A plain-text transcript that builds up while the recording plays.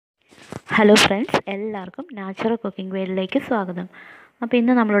Hello friends, എല്ലാവർക്കും natural cooking വേയിലേക്ക് സ്വാഗതം. അപ്പോൾ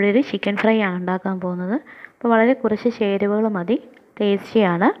ഇന്ന് നമ്മളുടെ ഒരു ചിക്കൻ ഫ്രൈ ആണ് ഉണ്ടാക്കാൻ പോകുന്നത്. അപ്പോൾ വളരെ കുറച്ച് ചേരുവകൾ മതി,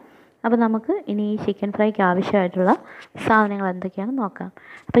 ടേസ്റ്റിയാണ്. അപ്പോൾ നമുക്ക് ഇനി ഈ ചിക്കൻ ഫ്രൈക്ക് ആവശ്യമായിട്ടുള്ള സാധനങ്ങൾ എന്തൊക്കെയാണെന്ന് നോക്കാം.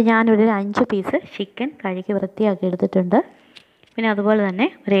 അപ്പോൾ ഞാനിവിടെ ഒരു 5 പീസ് ചിക്കൻ കഴുകി വൃത്തിയാക്കി എടുത്തിട്ടുണ്ട്. പിന്നെ അതുപോലെ തന്നെ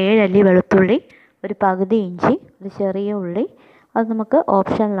ഒരു 7 അല്ലി വെളുത്തുള്ളി, ഒരു പകുതി ഇഞ്ചി, ഒരു ചെറിയ ഉള്ളി. അത് നമുക്ക്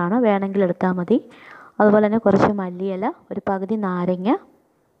ഓപ്ഷനിലാണ്, വേണമെങ്കിൽ എടുത്താൽ മതി. അതുപോലെ തന്നെ കുറച്ച് മല്ലിയില, ഒരു പകുതി നാരങ്ങ,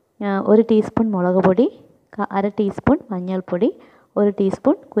 1 ടീസ്പൂൺ മുളക് പൊടി, 1/2 ടീസ്പൂൺ മഞ്ഞൾപ്പൊടി, 1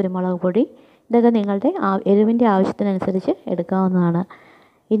 ടീസ്പൂൺ കുരുമുളക് പൊടി. ഇതൊക്കെ നിങ്ങളുടെ എരിവിൻ്റെ ആവശ്യത്തിനനുസരിച്ച് എടുക്കാവുന്നതാണ്.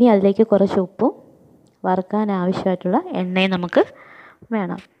 ഇനി അതിലേക്ക് കുറച്ച് ഉപ്പും വറുക്കാൻ ആവശ്യമായിട്ടുള്ള എണ്ണയും നമുക്ക്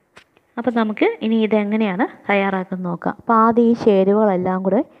വേണം. അപ്പോൾ നമുക്ക് ഇനി ഇതെങ്ങനെയാണ് തയ്യാറാക്കുന്നത് നോക്കാം. അപ്പോൾ ആദ്യം ഈ ചേരുവകളെല്ലാം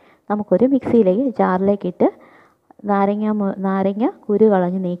കൂടെ നമുക്കൊരു മിക്സിയിലേക്ക് ജാറിലേക്ക് ഇട്ട് നാരങ്ങ കുരു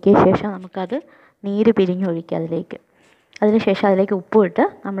കളഞ്ഞ് നീക്കിയ ശേഷം നമുക്കത് നീര് പിരിഞ്ഞൊഴിക്കുക അതിലേക്ക്. അതിനുശേഷം അതിലേക്ക് ഉപ്പുമിട്ട്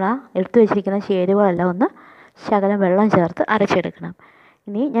നമ്മൾ എടുത്തു വെച്ചിരിക്കുന്ന ചേരുവകളെല്ലാം ഒന്ന് ശകലം വെള്ളം ചേർത്ത് അരച്ചെടുക്കണം.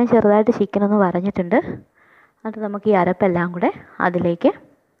 ഇനി ഞാൻ ചെറുതായിട്ട് ചിക്കനൊന്ന് വരഞ്ഞിട്ടുണ്ട്. അത് നമുക്ക് ഈ അരപ്പെല്ലാം കൂടെ അതിലേക്ക്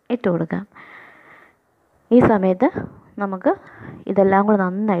ഇട്ട് കൊടുക്കാം. ഈ സമയത്ത് നമുക്ക് ഇതെല്ലാം കൂടെ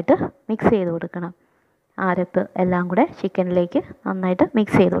നന്നായിട്ട് മിക്സ് ചെയ്ത് കൊടുക്കണം. അരപ്പ് എല്ലാം കൂടെ ചിക്കനിലേക്ക് നന്നായിട്ട്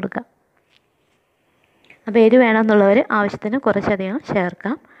മിക്സ് ചെയ്ത് കൊടുക്കാം. അപ്പോൾ എരിവ് വേണമെന്നുള്ളവർ ആവശ്യത്തിന് കുറച്ചധികം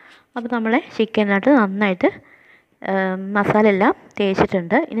ചേർക്കാം. അപ്പോൾ നമ്മളെ ചിക്കനിനകത്ത് നന്നായിട്ട് മസാല എല്ലാം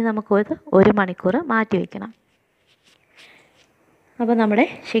തേച്ചിട്ടുണ്ട്. ഇനി നമുക്ക് 1 മണിക്കൂർ മാറ്റി വയ്ക്കണം. അപ്പോൾ നമ്മുടെ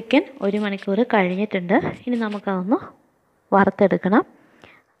ചിക്കൻ 1 മണിക്കൂർ കഴിഞ്ഞിട്ടുണ്ട്. ഇനി നമുക്കതൊന്ന് വറുത്തെടുക്കണം.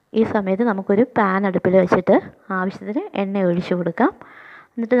 ഈ സമയത്ത് നമുക്കൊരു പാൻ അടുപ്പിൽ വെച്ചിട്ട് ആവശ്യത്തിന് എണ്ണ ഒഴിച്ചു കൊടുക്കാം.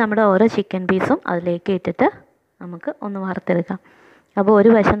 എന്നിട്ട് നമ്മുടെ ഓരോ ചിക്കൻ പീസും അതിലേക്ക് ഇട്ടിട്ട് നമുക്ക് ഒന്ന് വറുത്തെടുക്കാം. അപ്പോൾ ഒരു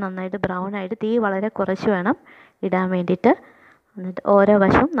വശം നന്നായിട്ട് ബ്രൗൺ ആയിട്ട്, തീ വളരെ കുറച്ച് വേണം ഇടാൻ വേണ്ടിയിട്ട്. എന്നിട്ട് ഓരോ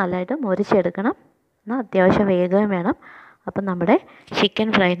വശവും നല്ലതായിട്ട് മുരിച്ചെടുക്കണം. എന്നാൽ അത്യാവശ്യം വേഗം വേണം. അപ്പം നമ്മുടെ ചിക്കൻ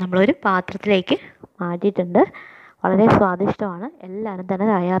ഫ്രൈ നമ്മളൊരു പാത്രത്തിലേക്ക് മാറ്റിയിട്ടുണ്ട്. വളരെ സ്വാദിഷ്ടമാണ്. എല്ലാവരും തന്നെ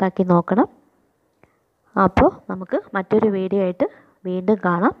തയ്യാറാക്കി നോക്കണം. അപ്പോൾ നമുക്ക് മറ്റൊരു വീഡിയോ ആയിട്ട് വീണ്ടും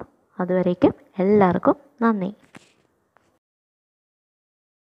കാണാം. അതുവരേക്കും എല്ലാവർക്കും നന്ദി.